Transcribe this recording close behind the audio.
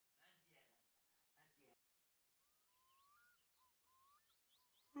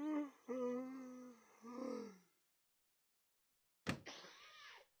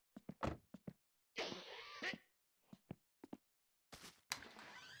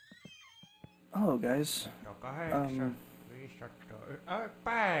Hello guys. No 8, 500,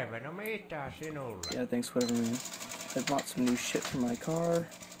 päivä, no mitä sinulle? Yeah, thanks whatever man. I bought some new shit for my car.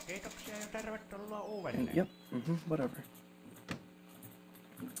 Kiitoksia ja tervetuloa And uudelleen. yep, whatever.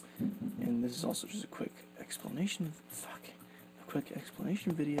 And this is also just a quick explanation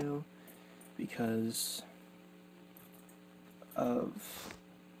video because of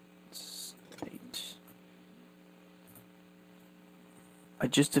state. I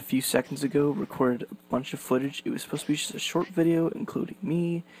just a few seconds ago recorded a bunch of footage. It was supposed to be just a short video including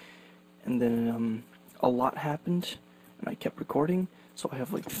me, and then a lot happened and I kept recording, so I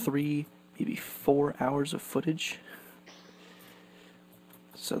have like 3, maybe 4 hours of footage.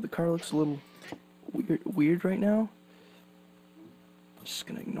 So the car looks a little weird right now. I'm just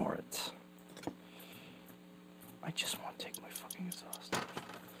gonna ignore it. I just want to take my fucking exhaust off.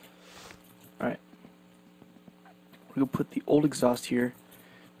 Alright. We're gonna put the old exhaust here.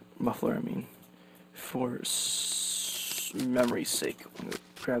 Muffler, I mean. For memory's sake. I'm gonna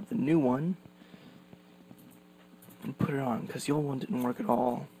grab the new one and put it on, because the old one didn't work at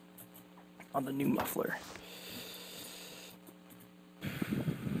all on the new muffler.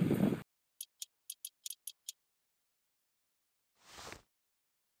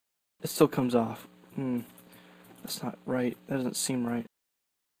 It still comes off. That's not right. That doesn't seem right.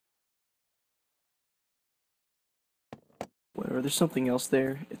 Whatever, there's something else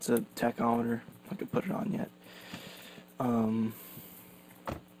there. It's a tachometer. I could put it on yet.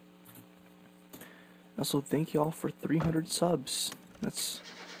 Also, thank you all for 300 subs. That's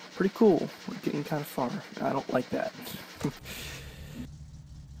pretty cool. We're getting kind of far. I don't like that.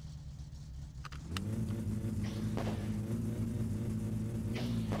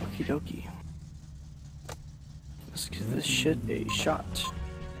 Okie dokie. Let's give this shit a shot.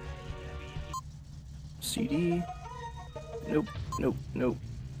 CD. Nope, nope, nope.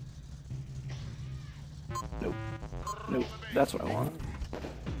 Nope, nope. That's what I want.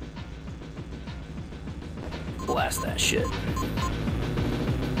 Blast that shit.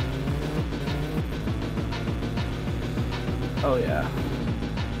 Oh yeah.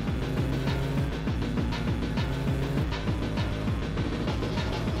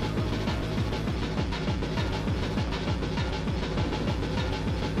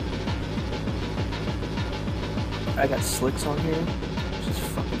 I got slicks on here, which is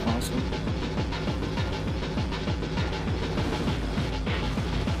fucking awesome.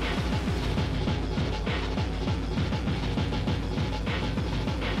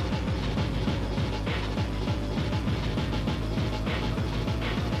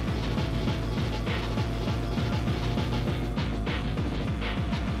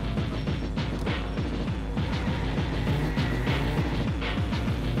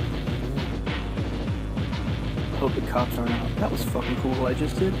 Hope the cops aren't out. That was fucking cool what I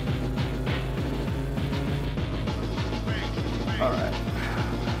just did. Alright.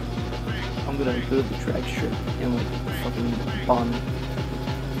 I'm gonna go to the drag strip in like fucking Bonn.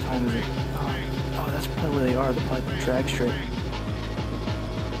 What time is it? Oh, that's probably where they are. They're probably the drag strip.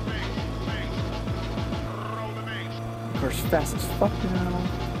 Of course, fast as fuck now.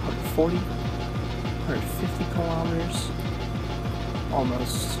 140, 150 kilometers.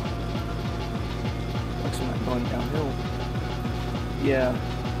 Almost. I'm not going downhill. Yeah.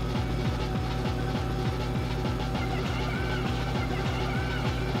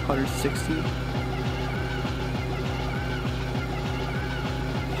 $160.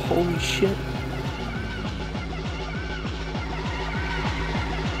 Holy shit.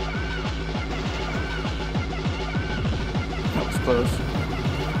 That was close.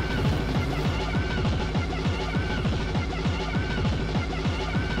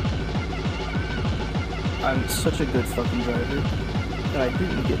 I'm such a good fucking driver that I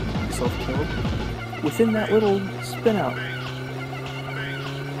didn't get myself killed within that little spin out.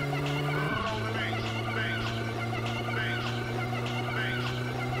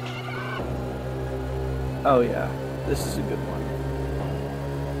 Oh yeah, this is a good one.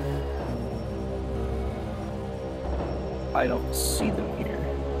 I don't see them here.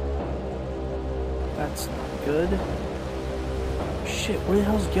 That's not good. Shit, where the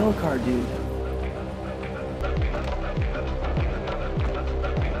hell's yellow car, dude?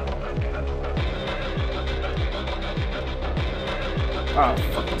 Oh,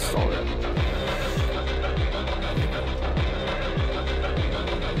 fucking stall it.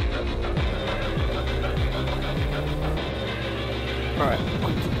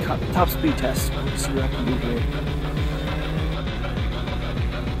 Alright, top speed test. Let's see what I can do here.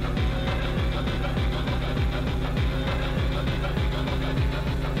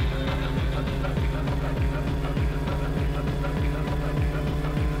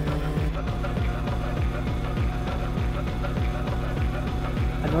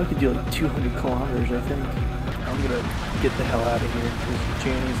 know I could do like 200 kilometers, I think. I'm gonna get the hell out of here because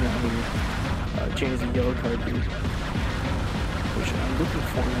Janie's not here. Janie's a yellow card dude, which I'm looking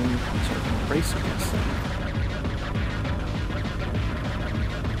for him so I can race against him.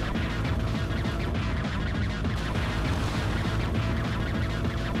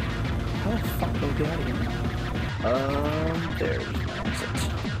 How the fuck do I get out of here? There's my exit.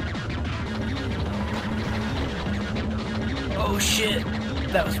 Oh shit!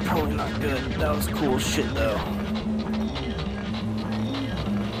 That was probably not good. That was cool shit though.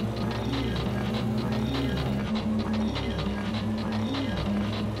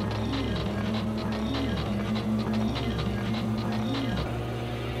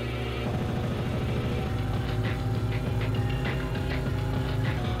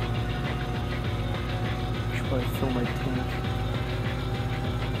 Should probably fill my tank.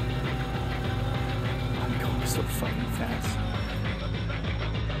 I'm going so fucking fast.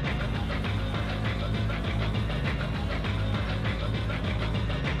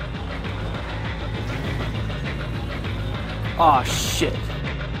 Aw, shit.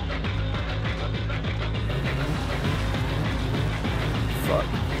 Fuck.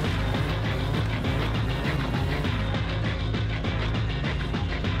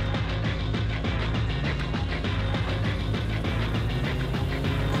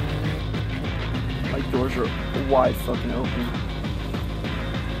 My doors are wide fucking open.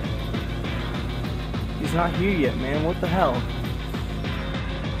 He's not here yet, man. What the hell?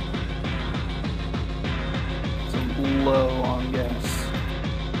 Low on gas.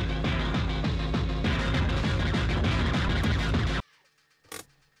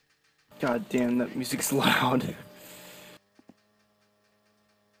 God damn, that music's loud.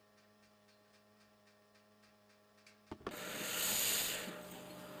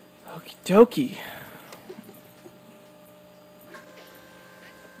 Okie dokie.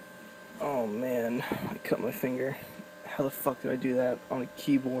 Oh man, I cut my finger. How the fuck did I do that on a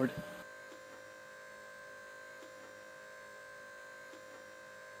keyboard?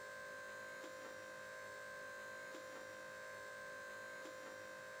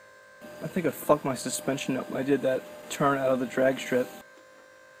 I think I fucked my suspension up when I did that turn out of the drag strip.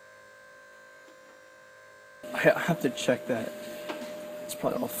 I have to check that. It's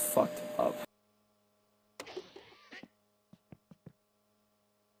probably all fucked up.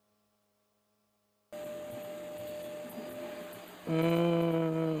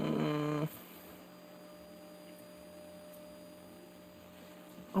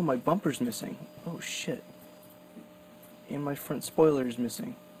 Oh, my bumper's missing. Oh shit. And my front spoiler is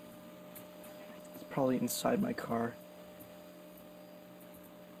missing. Probably inside my car.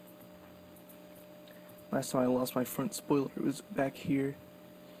 Last time I lost my front spoiler, it was back here.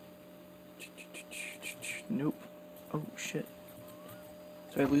 Nope. Oh shit.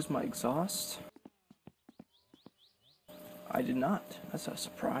 Did I lose my exhaust? I did not. That's a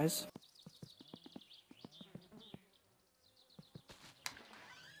surprise.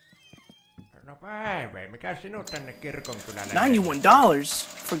 No päivä, mikä sinut tänne kirkonkylälle? $91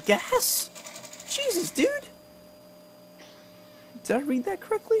 for gas? Jesus, dude! Did I read that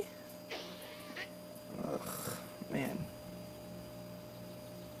correctly? Ugh, man.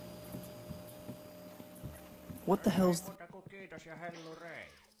 What the hell's...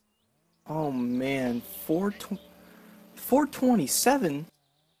 Oh man, 427?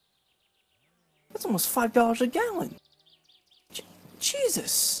 That's almost $5 a gallon.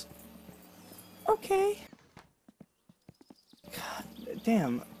 Jesus. Okay. God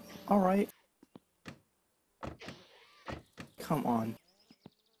damn. Alright. Come on.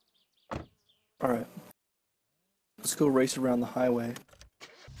 Alright. Let's go race around the highway.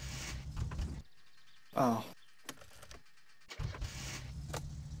 Oh.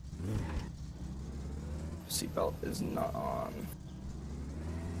 Seatbelt is not on.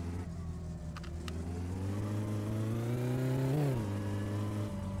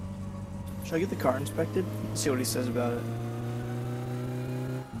 Should I get the car inspected? See what he says about it.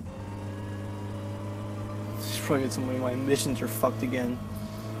 He's probably gonna tell me my emissions are fucked again.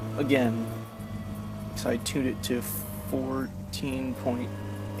 Again. So I tuned it to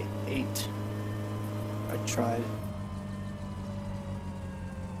 14.8. I tried.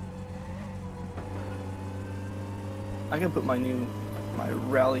 I gotta put my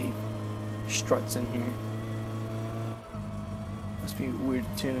rally struts in here. Must be a weird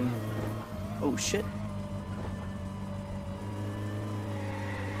tune. Oh shit.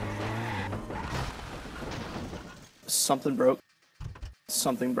 Something broke.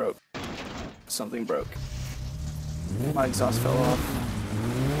 Something broke. Something broke. My exhaust fell off.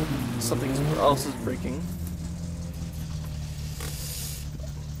 Something else is breaking.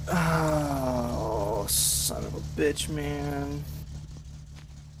 Oh, son of a bitch, man.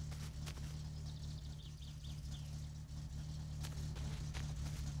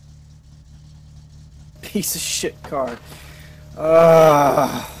 Piece of shit car.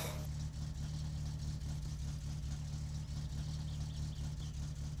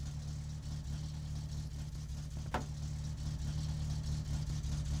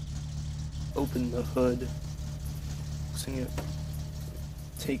 Open the hood. So I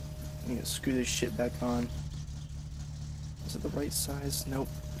need to screw this shit back on. Is it the right size? Nope.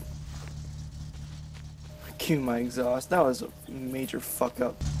 Cue my exhaust. That was a major fuck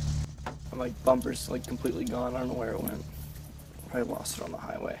up. My bumper's like completely gone. I don't know where it went. Probably lost it on the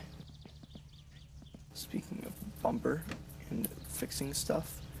highway. Speaking of bumper and fixing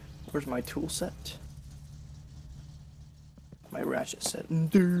stuff, where's my tool set? My ratchet set.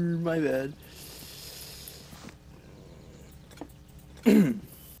 My bad.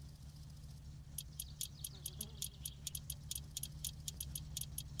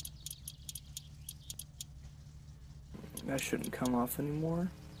 That shouldn't come off anymore.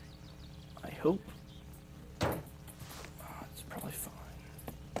 I hope. Oh, it's probably fine.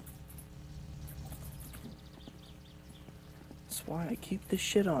 That's why I keep this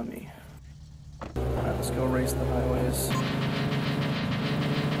shit on me. Alright, let's go race the highways.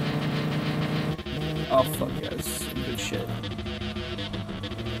 Oh fuck yeah, this is some good shit.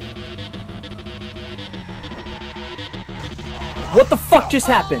 What the fuck just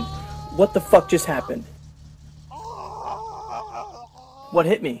happened? What the fuck just happened? What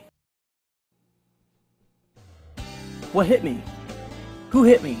hit me? What hit me? Who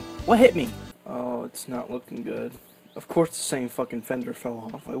hit me? What hit me? Oh, it's not looking good. Of course the same fucking fender fell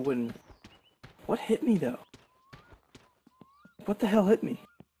off. I wouldn't. What hit me though? What the hell hit me?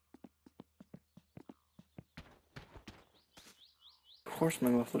 Of course my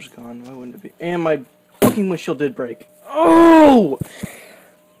muffler's gone. Why wouldn't it be? And my fucking windshield did break. Oh!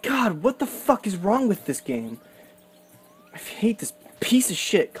 God, what the fuck is wrong with this game? I hate this piece of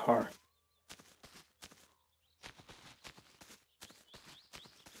shit car.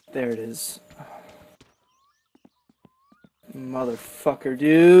 There it is. Motherfucker,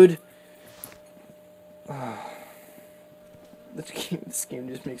 dude. This game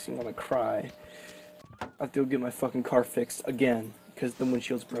just makes me want to cry. I have to go get my fucking car fixed again because the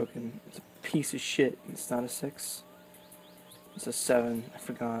windshield's broken. It's a piece of shit. It's not a 6. It's a 7. I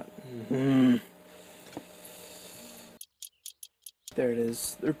forgot. There it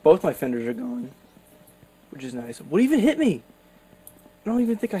is. Both my fenders are gone, which is nice. What even hit me? I don't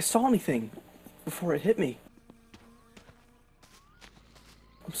even think I saw anything before it hit me.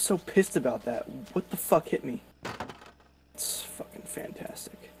 I'm so pissed about that. What the fuck hit me? It's fucking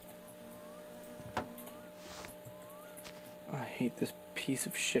fantastic. I hate this piece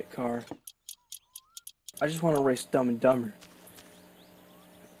of shit car. I just want to race Dumb and Dumber.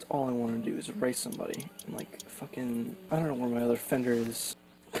 That's all I want to do is race somebody. And like, fucking, I don't know where my other fender is.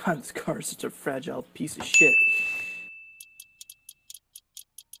 God, this car is such a fragile piece of shit.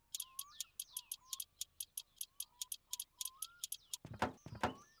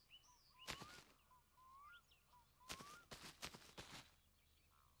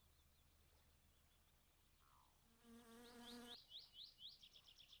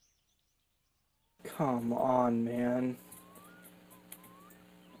 Come on, man.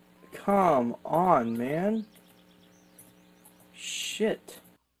 Come on, man. Shit.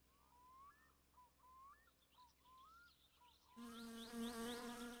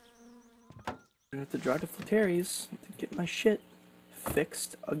 I'm gonna have to drive to Flateri's to get my shit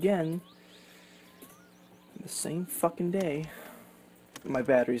fixed again. The same fucking day. My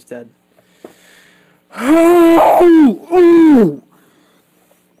battery's dead. Oh!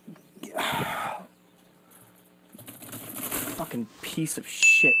 Fucking piece of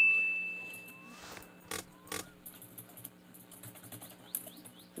shit.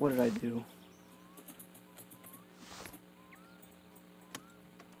 What did I do?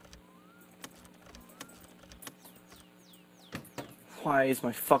 Why is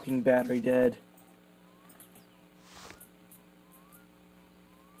my fucking battery dead?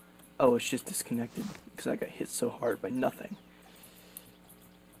 Oh, it's just disconnected because I got hit so hard by nothing.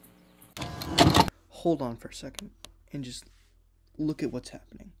 Hold on for a second and just look at what's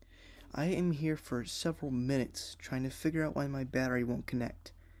happening. I am here for several minutes trying to figure out why my battery won't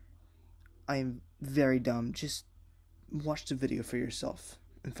connect. I am very dumb. Just watch the video for yourself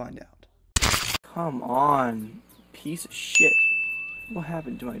and find out. Come on, piece of shit. What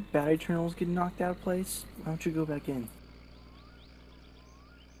happened? Do my battery terminals get knocked out of place? Why don't you go back in?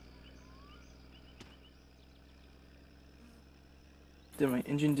 Did my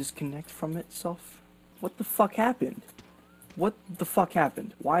engine disconnect from itself? What the fuck happened? What the fuck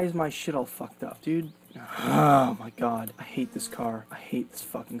happened? Why is my shit all fucked up, dude? Oh my god. I hate this car. I hate this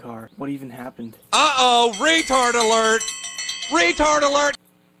fucking car. What even happened? Uh-oh! Retard alert! Retard alert!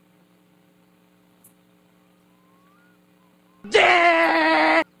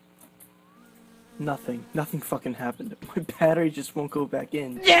 Nothing. Nothing fucking happened. My battery just won't go back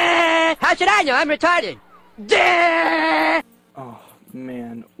in. How should I know? I'm retarded. Oh,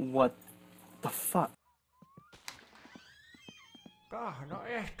 man. What the fuck? No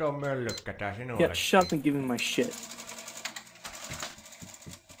ehtoon möllykkä tää sinulle. Yeah, shut up and give me my shit.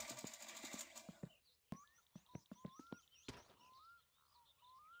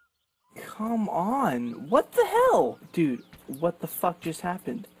 Come on. What the hell? Dude, what the fuck just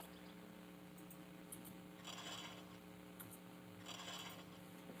happened?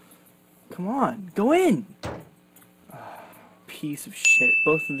 Come on, go in! Piece of shit.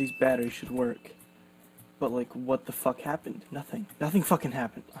 Both of these batteries should work. But like, what the fuck happened? Nothing. Nothing fucking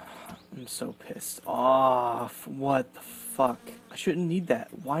happened. I'm so pissed off. What the fuck? I shouldn't need that.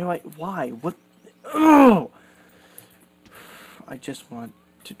 Why? What? Oh! I just want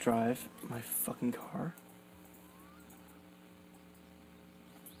to drive my fucking car.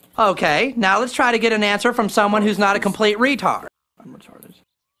 Okay, now let's try to get an answer from someone who's not a complete retard. I'm retarded.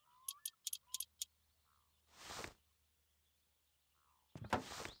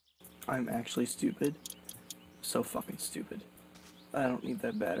 I'm actually stupid. So fucking stupid. I don't need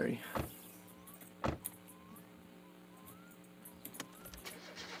that battery.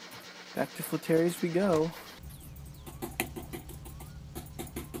 Back to Flateri's we go.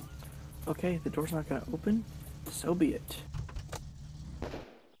 Okay, the door's not gonna open. So be it.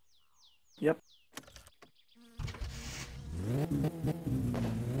 Yep.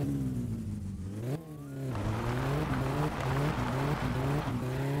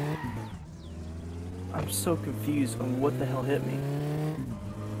 I'm so confused on what the hell hit me.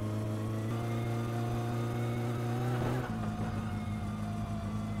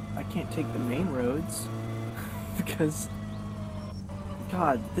 I can't take the main roads because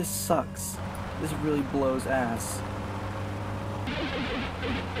God, this sucks. This really blows ass.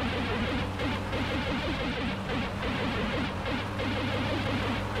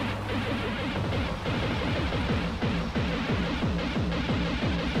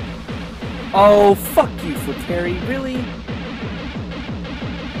 Oh, fuck you, Flateri, really?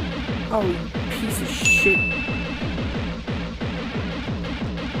 Oh, you piece of shit.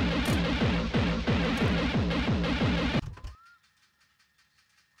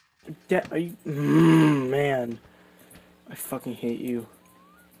 Are you... man. I fucking hate you.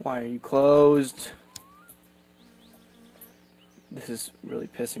 Why are you closed? This is really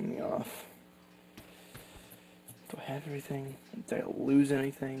pissing me off. Do I have everything? Did I lose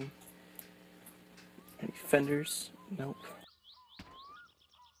anything? Any fenders? Nope.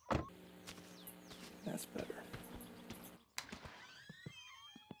 That's better.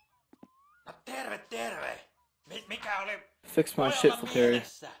 Terve, terve! Mikä oli... Fix my shit, Flateri.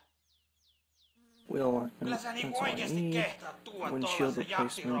 mielessä? Wheel alignment. Kyllä sä That's niinku all I oikeesti need. kehtaat tuoda Windshield tollasen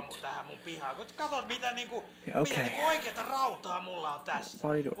replacement. jaktirommu tähän mun pihaan. Kun katot mitä niinku... Yeah, okay. Mitä niinku oikeeta rautaa mulla on tässä.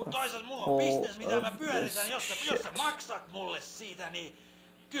 Why do Mut I toisaalta mulla all on bisnes mitä of mä pyöritän. this Jos sä shit? maksat mulle siitä, niin...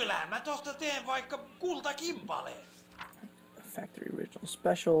 Kyllähän mä tosta teen vaikka kultakimpaleen. Factory original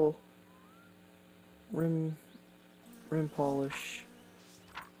special. Rim polish.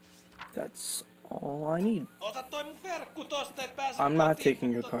 That's all I need. Ota toi mun verkku tosta, et pääse I'm not kotiin,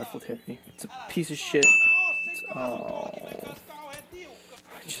 taking your mutta car, Flateri. It's a piece of shit. Oh.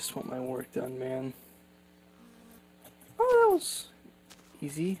 I just want my work done, man. Oh, that was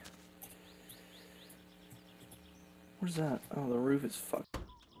easy. Where's that? Oh, the roof is fucked.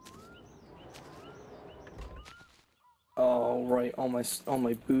 Oh, right. All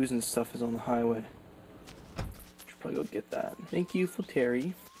my booze and stuff is on the highway. Should probably go get that. Thank you,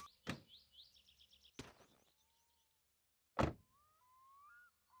 Flateri.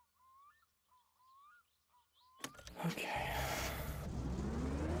 Okay.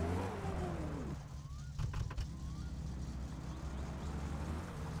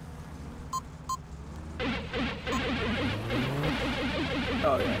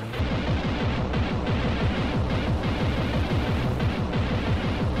 Oh yeah.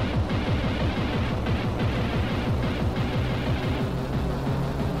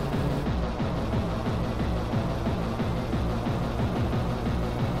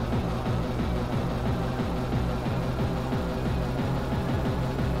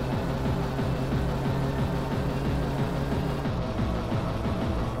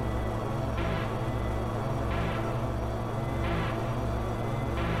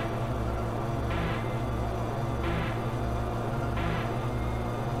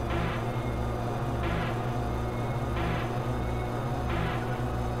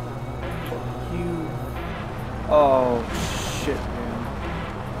 Oh, shit, man.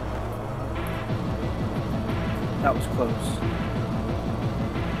 That was close.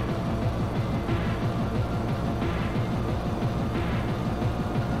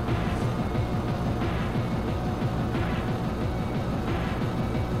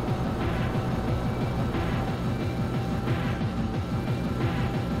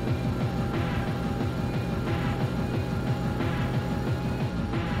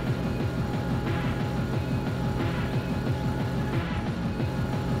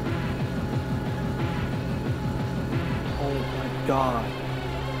 God.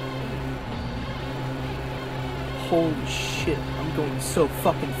 Holy shit, I'm going so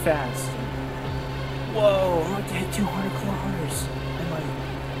fucking fast. Whoa, I'm about to hit 200 kilometers. I'm like,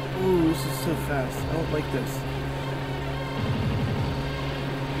 ooh, this is so fast. I don't like this.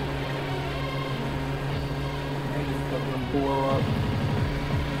 I'm gonna blow up.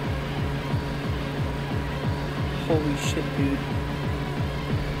 Holy shit, dude.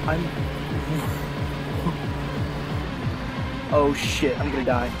 I'm... Oh shit, I'm gonna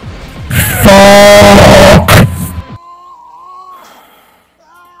die.